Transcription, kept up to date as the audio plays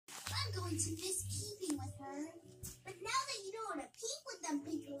I'm going to miss peeping with her. But now that you know how to peep with them,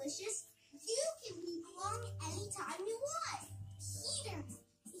 Pinkalicious, you can peep along anytime you want. Peter,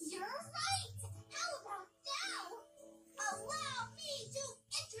 you're right. How about now? Allow me to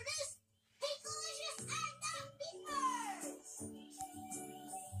introduce Pinkalicious and the Peepers.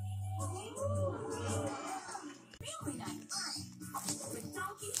 Family Night with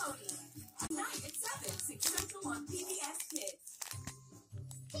Donkey Pony. Tonight at 7, 6 Central on PBS Kids.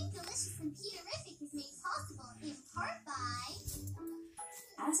 Pinkalicious and Peterific is made possible in part by...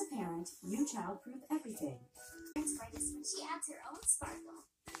 As a parent, you childproof everything. It's brightest when she adds her own sparkle.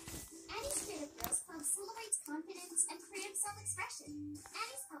 Annie's Creative Girls Club celebrates confidence and creative self-expression.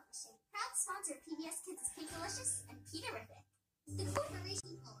 Annie's Publishing, proud sponsor of PBS Kids' Pinkalicious and Peterific. The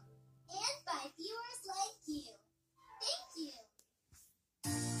Corporation Poem, and by viewers like you.